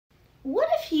What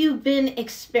if you've been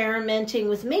experimenting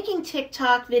with making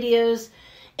TikTok videos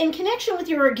in connection with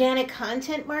your organic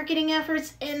content marketing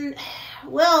efforts and,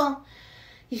 well,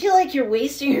 you feel like you're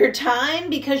wasting your time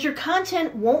because your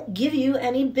content won't give you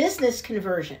any business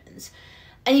conversions,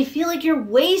 and you feel like you're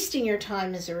wasting your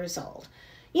time as a result?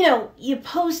 You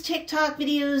post TikTok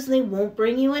videos and they won't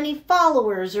bring you any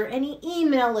followers or any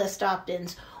email list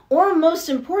opt-ins, or most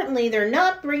importantly, they're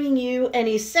not bringing you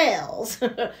any sales.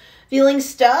 Feeling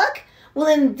stuck? Well,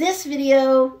 then this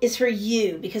video is for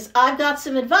you because I've got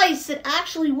some advice that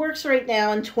actually works right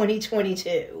now in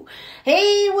 2022.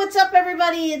 Hey, what's up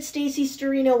everybody? It's Stacey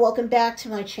Storino. Welcome back to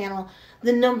my channel,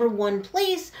 the #1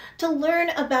 place to learn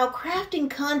about crafting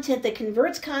content that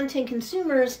converts content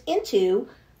consumers into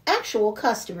actual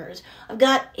customers. I've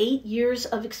got 8 years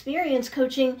of experience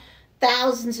coaching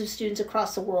thousands of students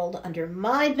across the world under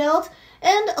my belt,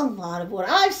 and a lot of what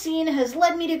I've seen has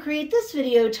led me to create this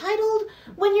video titled,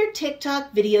 When Your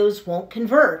TikTok Videos Won't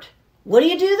Convert. What do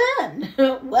you do then?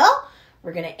 Well,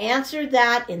 we're going to answer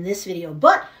that in this video.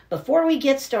 But before we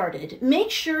get started,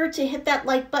 make sure to hit that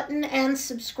like button and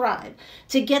subscribe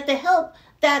to get the help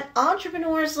that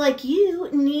entrepreneurs like you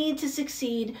need to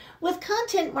succeed with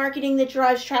content marketing that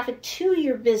drives traffic to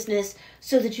your business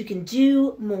so that you can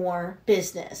do more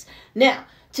business. Now,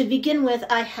 to begin with,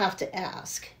 I have to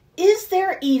ask, is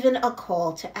there even a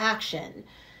call to action?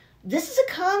 This is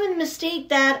a common mistake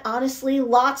that honestly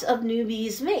lots of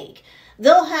newbies make.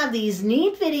 They'll have these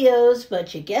neat videos,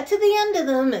 but you get to the end of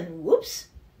them and whoops,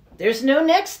 there's no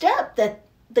next step that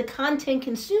the content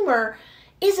consumer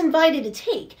is invited to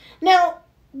take. Now,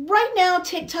 right now,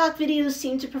 TikTok videos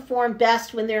seem to perform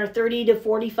best when they're 30 to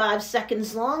 45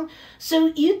 seconds long,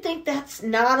 so you'd think that's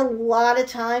not a lot of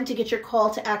time to get your call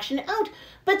to action out.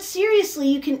 But seriously,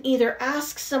 you can either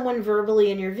ask someone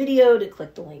verbally in your video to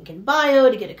click the link in bio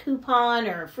to get a coupon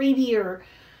or a freebie or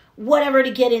whatever to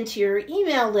get into your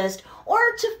email list, or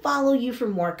to follow you for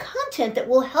more content that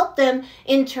will help them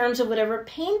in terms of whatever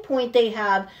pain point they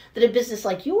have that a business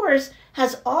like yours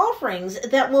has offerings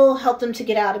that will help them to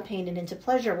get out of pain and into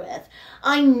pleasure with.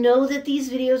 I know that these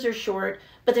videos are short,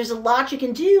 but there's a lot you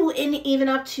can do in even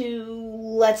up to,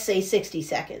 let's say, 60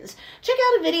 seconds. Check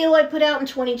out a video I put out in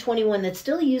 2021 that's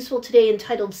still useful today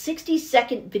entitled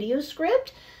 60-Second Video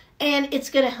Script, and it's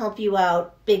going to help you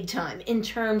out big time in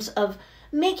terms of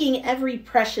making every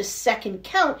precious second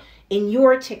count in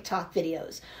your TikTok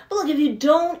videos. But look, if you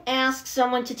don't ask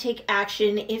someone to take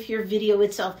action, if your video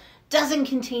itself doesn't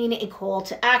contain a call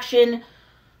to action,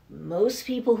 most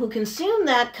people who consume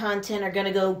that content are going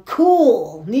to go,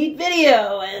 cool, neat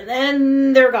video, and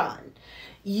then they're gone.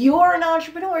 You're an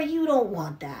entrepreneur, you don't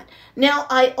want that. Now,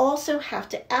 I also have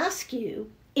to ask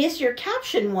you, is your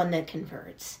caption one that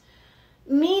converts?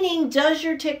 Meaning, does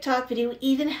your TikTok video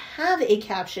even have a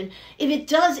caption? If it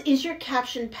does, is your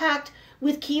caption packed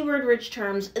with keyword-rich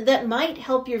terms that might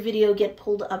help your video get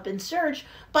pulled up in search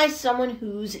by someone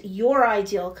who's your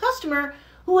ideal customer,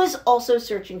 who is also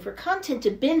searching for content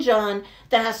to binge on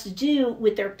that has to do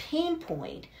with their pain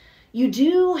point? You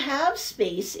do have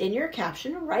space in your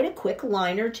caption, write a quick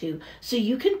line or two, so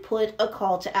you can put a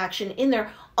call to action in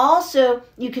there. Also,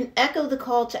 you can echo the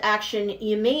call to action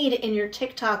you made in your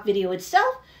TikTok video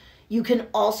itself. You can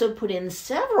also put in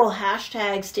several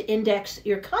hashtags to index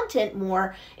your content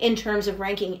more in terms of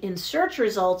ranking in search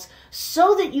results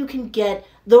so that you can get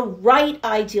the right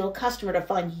ideal customer to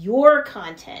find your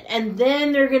content. And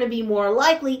then they're going to be more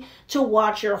likely to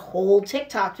watch your whole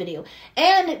TikTok video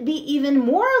and be even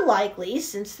more likely,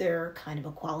 since they're kind of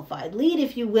a qualified lead,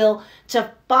 if you will,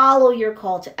 to follow your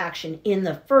call to action in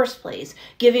the first place,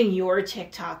 giving your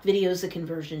TikTok videos the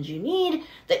conversions you need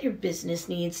that your business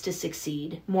needs to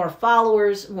succeed. More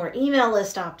followers, more email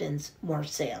list opt-ins, more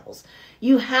sales.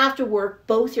 You have to work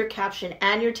both your caption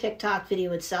and your TikTok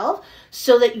video itself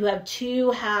so that you have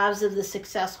two halves of the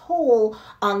success whole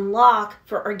on lock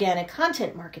for organic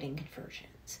content marketing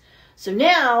conversions. So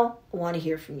now I want to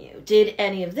hear from you. Did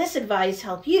any of this advice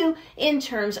help you in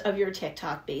terms of your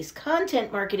TikTok-based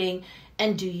content marketing?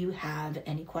 And do you have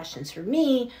any questions for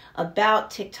me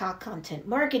about TikTok content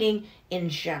marketing in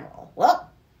general? Well,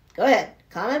 go ahead,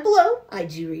 comment below. I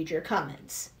do read your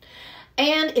comments.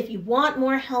 And if you want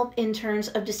more help in terms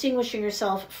of distinguishing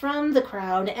yourself from the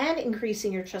crowd and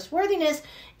increasing your trustworthiness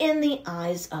in the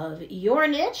eyes of your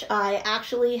niche, I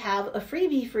actually have a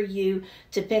freebie for you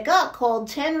to pick up called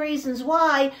 10 Reasons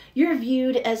Why You're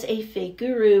Viewed as a Fake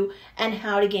Guru and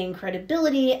How to Gain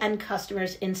Credibility and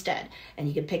Customers Instead. And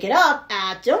you can pick it up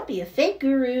at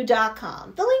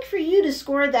don'tbeafakeguru.com. The link for you to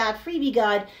score that freebie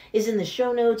guide is in the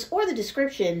show notes or the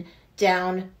description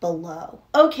down below.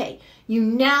 Okay, you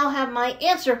now have my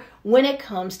answer when it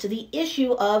comes to the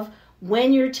issue of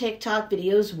when your TikTok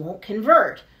videos won't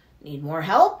convert. Need more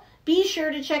help? Be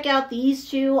sure to check out these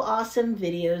 2 awesome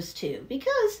videos too,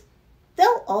 because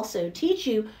they'll also teach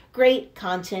you great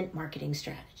content marketing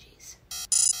strategies.